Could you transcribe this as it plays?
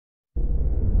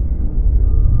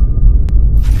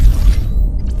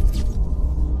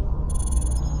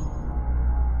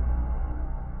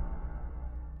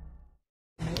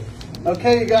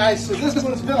Okay, you guys, so this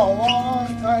one's been a long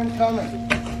time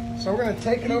coming. So we're gonna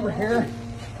take it over here.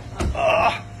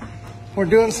 We're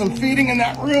doing some feeding in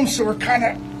that room, so we're kind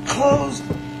of closed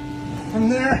from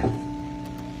there.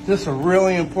 This is a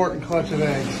really important clutch of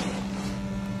eggs.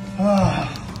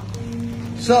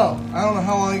 So, I don't know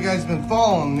how long you guys have been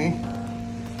following me,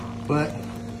 but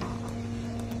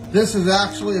this is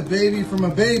actually a baby from a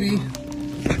baby.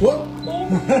 Whoop!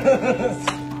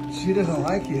 She doesn't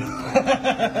like you.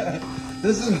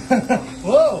 This is,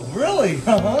 whoa, really?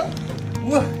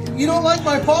 What? You don't like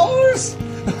my followers?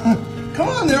 Come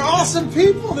on, they're awesome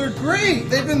people. They're great.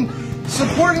 They've been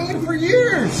supporting me for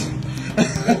years.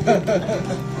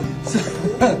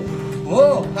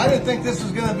 Whoa, I didn't think this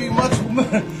was going to be much.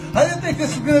 I didn't think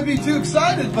this was going to be too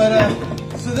excited, but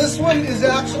so this one is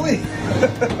actually,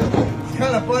 it's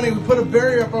kind of funny. We put a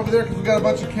barrier up over there because we got a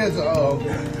bunch of kids. Uh-oh.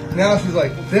 Now she's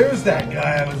like, there's that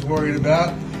guy I was worried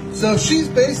about. So she's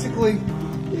basically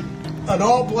an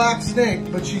all-black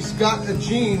snake, but she's got a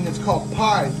gene that's called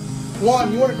pied.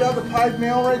 Juan, you want to grab the pied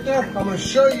male right there? I'm going to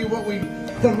show you what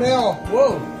the male,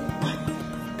 whoa.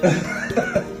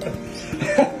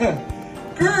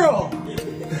 Girl,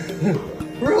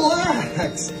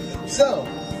 relax. So,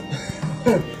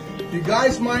 you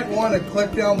guys might want to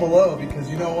click down below because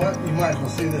you know what? You might as well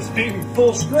see this baby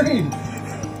full screen.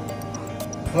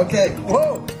 Okay,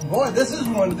 whoa, boy, this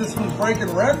one's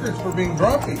breaking records for being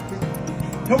grumpy.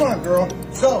 Come on, girl.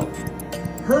 So,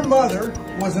 her mother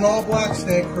was an all-black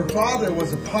snake. Her father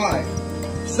was a pied.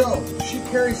 So, she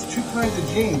carries two kinds of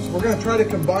genes. We're going to try to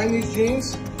combine these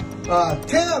genes.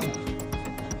 Tim!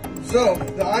 So,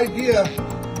 the idea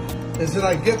is that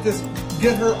I get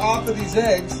her off of these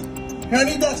eggs. Here, I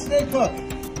need that snake hook.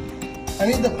 I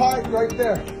need the pied right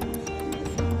there.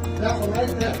 That one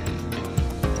right there.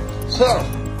 So,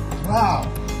 wow.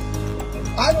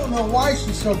 I don't know why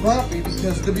she's so grumpy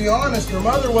because, to be honest, her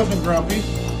mother wasn't grumpy.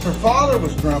 Her father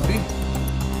was grumpy.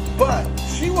 But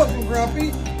she wasn't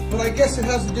grumpy, but I guess it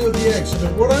has to do with the eggs.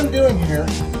 So what I'm doing here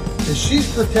is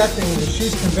she's protecting me.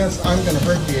 She's convinced I'm going to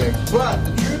hurt the egg. But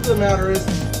the truth of the matter is,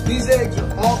 these eggs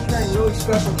are all carrying really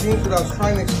special genes that I was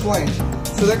trying to explain.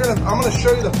 So I'm going to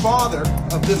show you the father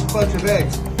of this clutch of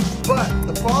eggs. But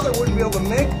the father wouldn't be able to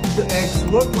make the eggs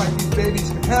look like these babies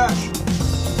can hatch.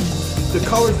 The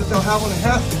colors that they'll have when they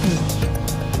hatch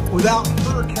without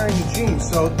her carrying the genes.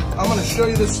 So I'm going to show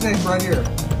you this snake right here.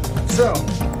 So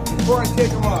before I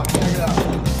take them off, check it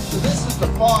out. So this is the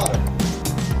father.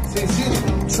 See,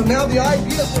 so now the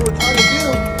idea of what we're trying to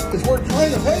do is we're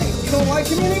trying to, hey, you don't like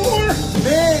him anymore?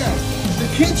 Man, the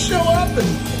kids show up and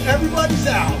everybody's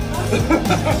out.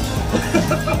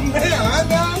 Man,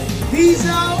 I'm out, he's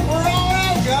out, we're all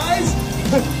out, guys.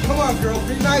 Come on, girls,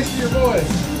 be nice to your boys.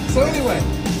 So anyway,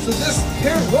 so this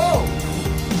here, whoa,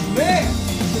 man.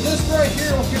 So this right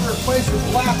here will get replaced with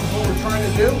black is what we're trying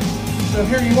to do. So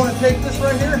here, you want to take this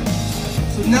right here?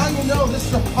 So now you know this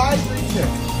is a pied retic.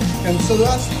 And so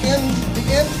that's the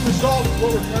end result of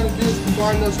what we're trying to do is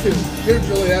combine those two. Here,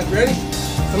 Juliet, ready?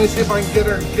 Let me see if I can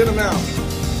get them out.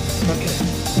 Okay.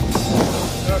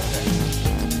 Okay.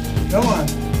 Come on.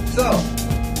 So,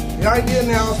 the idea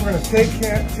now is we're going to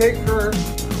take her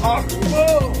off.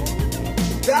 Whoa!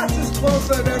 That's as close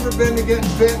I've ever been to getting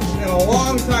bit in a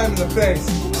long time in the face.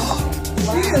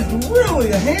 She is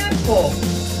really a handful.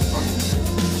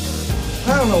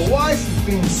 I don't know why she's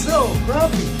being so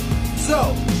grumpy.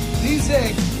 So, these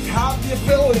eggs have the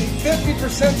ability,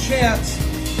 50% chance,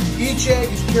 each egg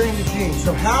is carrying the gene.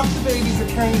 So half the babies are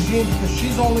carrying the gene because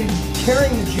she's only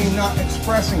carrying the gene, not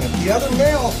expressing it. The other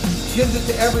male gives it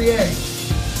to every egg.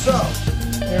 So,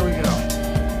 there we go.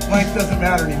 Length doesn't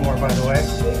matter anymore, by the way.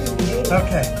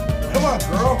 Okay, come on,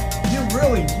 girl. You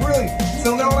really.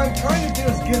 So now what I'm trying to do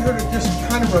is get her to just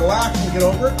kind of relax and get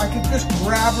over it. I could just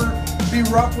grab her, be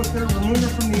rough with her, remove her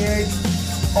from the eggs,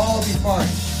 all will be fine.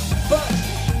 But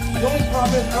the only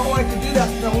problem is I don't like to do that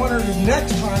because I want her to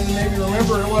next time to maybe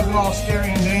remember it wasn't all scary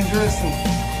and dangerous. And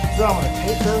so I'm going to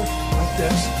take her like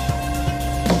this.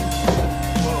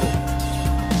 Whoa.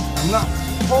 I'm not.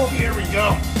 Oh, here we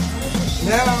go.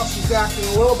 Now she's acting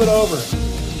a little bit over.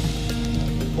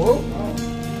 Whoa.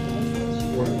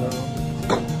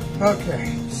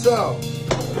 Okay, so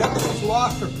now she's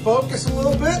lost her focus a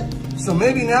little bit. So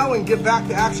maybe now we can get back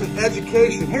to actually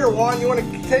education. Here, Juan, you want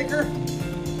to take her?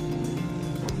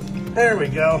 There we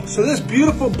go. So this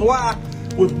beautiful black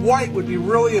with white would be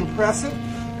really impressive.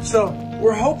 So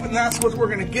we're hoping that's what we're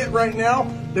going to get right now.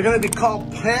 They're going to be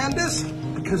called pandas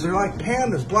because they're like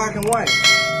pandas, black and white.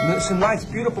 And it's a nice,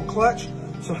 beautiful clutch.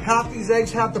 So half these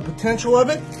eggs have the potential of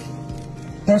it.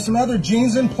 There's some other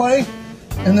genes in play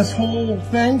in this whole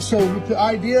thing. So the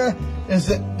idea is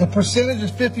that the percentage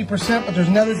is 50%, but there's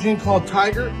another gene called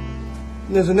tiger,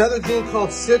 and there's another gene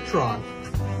called citron.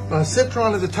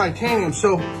 Citron is a titanium.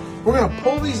 So we're gonna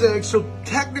pull these eggs. So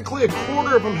technically a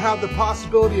quarter of them have the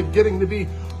possibility of getting to be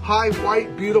high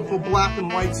white, beautiful black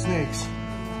and white snakes.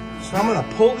 So I'm gonna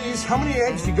pull these. How many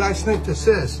eggs do you guys think this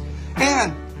is?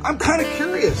 And I'm kind of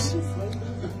curious.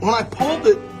 When I pulled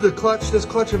this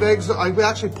clutch of eggs, I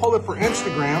actually pulled it for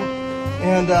Instagram,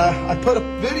 and I put a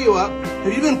video up.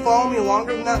 Have you been following me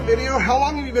longer than that video? How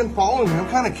long have you been following me? I'm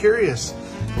kind of curious.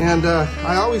 And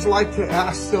I always like to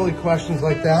ask silly questions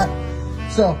like that.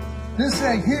 So this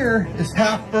egg here is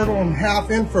half fertile and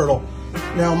half infertile.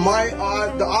 Now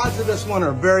the odds of this one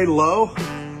are very low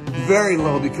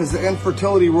because the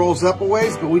infertility rolls up a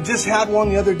ways, but we just had one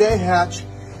the other day hatch,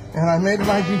 and I made an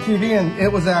IGTV and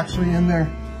it was actually in there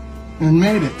and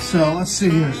made it. So let's see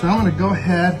here. So I'm gonna go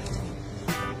ahead.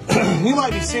 You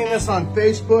might be seeing this on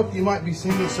Facebook, you might be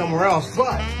seeing this somewhere else,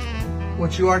 but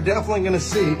what you are definitely gonna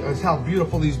see is how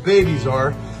beautiful these babies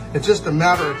are. It's just a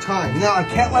matter of time. Now I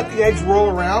can't let the eggs roll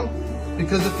around,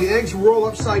 because if the eggs roll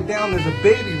upside down, there's a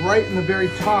baby right in the very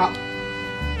top,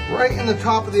 right in the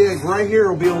top of the egg. Right here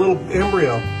will be a little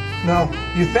embryo. Now,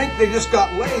 you think they just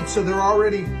got laid, so they're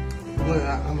already,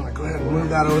 I'm gonna go ahead and move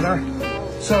that over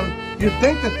there. So you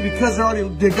think that because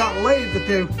they got laid, that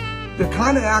they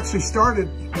kind of actually started,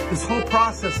 this whole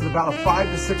process is about a 5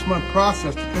 to 6 month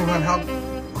process, depending on how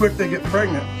quick they get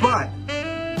pregnant. But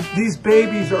these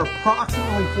babies are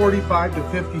approximately 45 to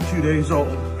 52 days old.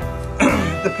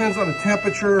 Depends on the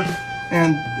temperature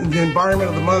and the environment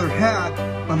of the mother had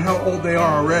on how old they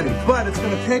are already. But it's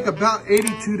going to take about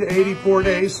 82 to 84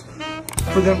 days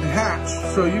for them to hatch.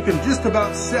 So you can just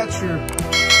about set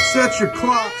your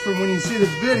clock from when you see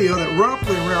this video, that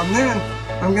roughly around then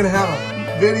I'm going to have a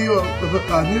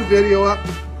new video up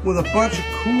with a bunch of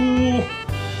cool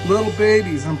little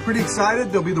babies. I'm pretty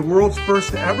excited. They'll be the world's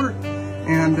first ever,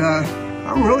 and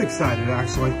I'm really excited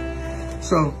actually.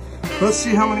 So let's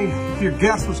see how many, if your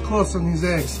guess was close on these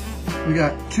eggs. We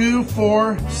got 2,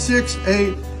 4, 6,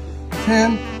 8,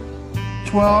 10,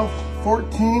 12,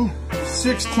 14,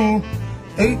 16,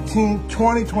 18,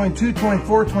 20, 22,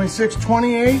 24, 26,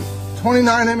 28,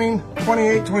 29,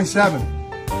 28, 27.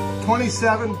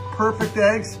 27 perfect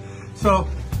eggs. So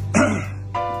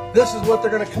this is what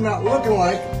they're gonna come out looking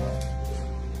like.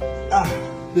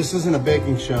 This isn't a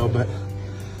baking show, but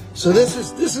so this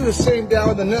is the same down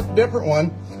with a different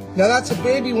one. Now that's a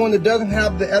baby one that doesn't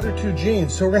have the other two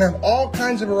genes. So we're gonna have all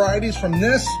kinds of varieties, from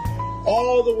this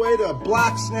all the way to a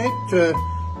black snake to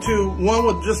one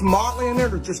with just motley in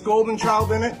it or just golden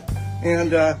child in it.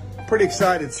 And pretty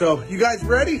excited. So you guys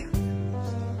ready?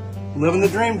 Living the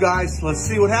dream, guys. Let's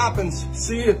see what happens.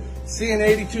 See you in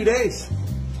 82 days.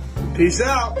 Peace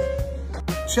out.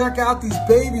 Check out these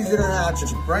babies that are hatching.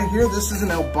 Right here, this is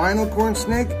an albino corn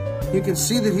snake. You can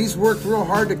see that he's worked real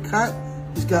hard to cut.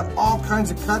 He's got all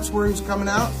kinds of cuts where he's coming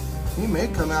out. He may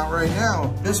come out right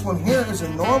now. This one here is a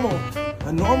normal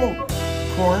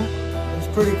corn. It's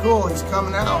pretty cool. He's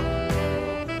coming out.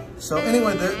 So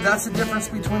anyway, that's the difference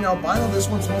between albino. This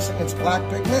one's missing its black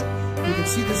pigment. You can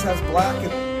see this has black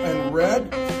and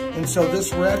red. And so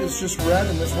this red is just red,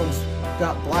 and this one's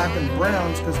got black and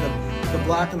browns because the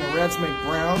black and the reds make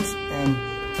browns. And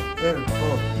they're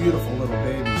both beautiful little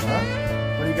babies,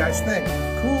 huh? What do you guys think?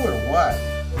 Cool or what?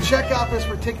 Check out this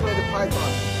reticulated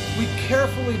python. We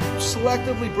carefully,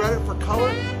 selectively bred it for color.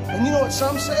 And you know what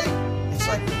some say? It's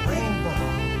like the rainbow.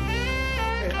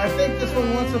 Okay, I think this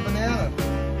one wants a banana.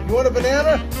 You want a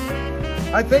banana?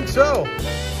 I think so.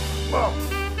 Well,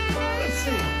 let's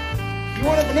see. You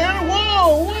want a banana?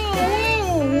 Whoa, whoa,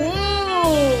 whoa,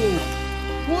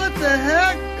 whoa. What the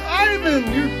heck?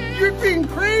 Ivan, you're being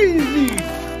crazy.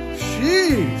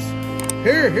 Jeez.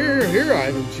 Here,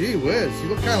 Ivan. Gee whiz. You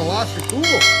look kind of lost your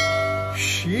cool.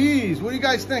 Jeez. What do you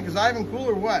guys think? Is Ivan cool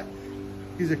or what?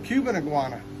 He's a Cuban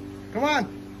iguana. Come on.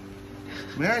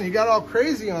 Man, you got all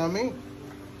crazy on me.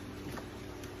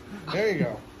 There you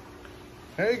go.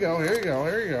 There you go. Here you go.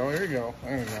 Here you go. Here you go.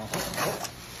 There you go.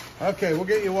 Okay, we'll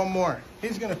get you one more.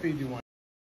 He's going to feed you one.